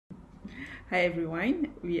Hi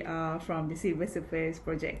everyone, we are from the Civil Service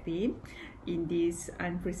Project team. In this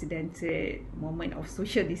unprecedented moment of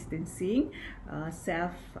social distancing,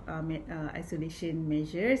 self-isolation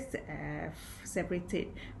measures have separated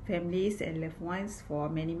families and loved ones for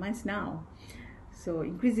many months now. So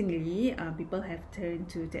increasingly, people have turned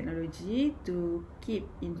to technology to keep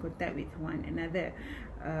in contact with one another.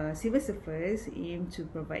 Civil Service aim to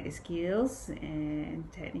provide the skills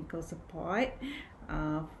and technical support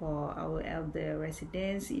for our elder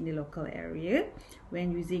residents in the local area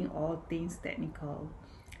when using all things technical.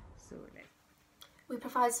 We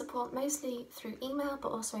provide support mostly through email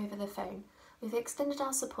but also over the phone. We've extended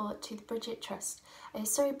our support to the Bridget Trust, a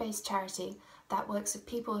Surrey-based charity that works with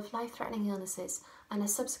people with life-threatening illnesses and are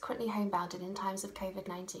subsequently homebounded in times of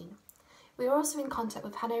COVID-19. We are also in contact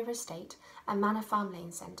with Hanover Estate and Manor Farm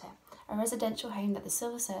Lane Centre, a residential home that the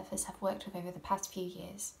Civil Service have worked with over the past few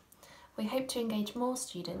years. We hope to engage more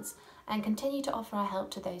students and continue to offer our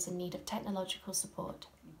help to those in need of technological support.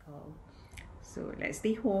 So let's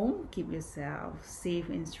stay home, keep yourself safe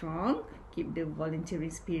and strong, keep the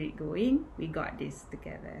volunteering spirit going. We got this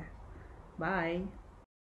together. Bye.